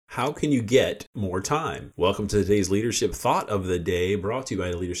How can you get more time? Welcome to today's leadership thought of the day, brought to you by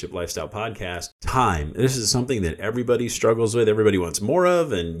the Leadership Lifestyle Podcast. Time. This is something that everybody struggles with, everybody wants more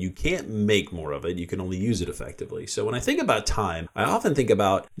of, and you can't make more of it. You can only use it effectively. So when I think about time, I often think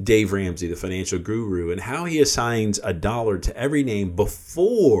about Dave Ramsey, the financial guru, and how he assigns $1 to every name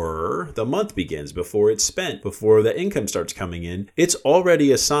before the month begins, before it's spent, before the income starts coming in. It's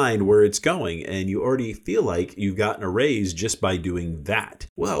already assigned where it's going, and you already feel like you've gotten a raise just by doing that.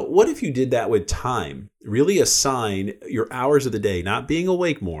 Well, what if you did that with time? Really assign your hours of the day, not being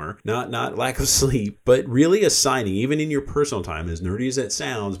awake more, not lack of sleep, but really assigning, even in your personal time, as nerdy as that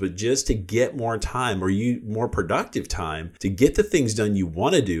sounds, but just to get more time or more productive time to get the things done you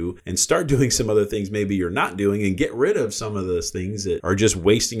want to do and start doing some other things maybe you're not doing and get rid of some of those things that are just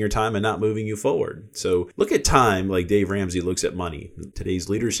wasting your time and not moving you forward. So look at time like Dave Ramsey looks at money. Today's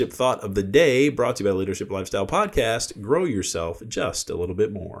leadership thought of the day, brought to you by the Leadership Lifestyle Podcast: grow yourself just a little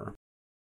bit more.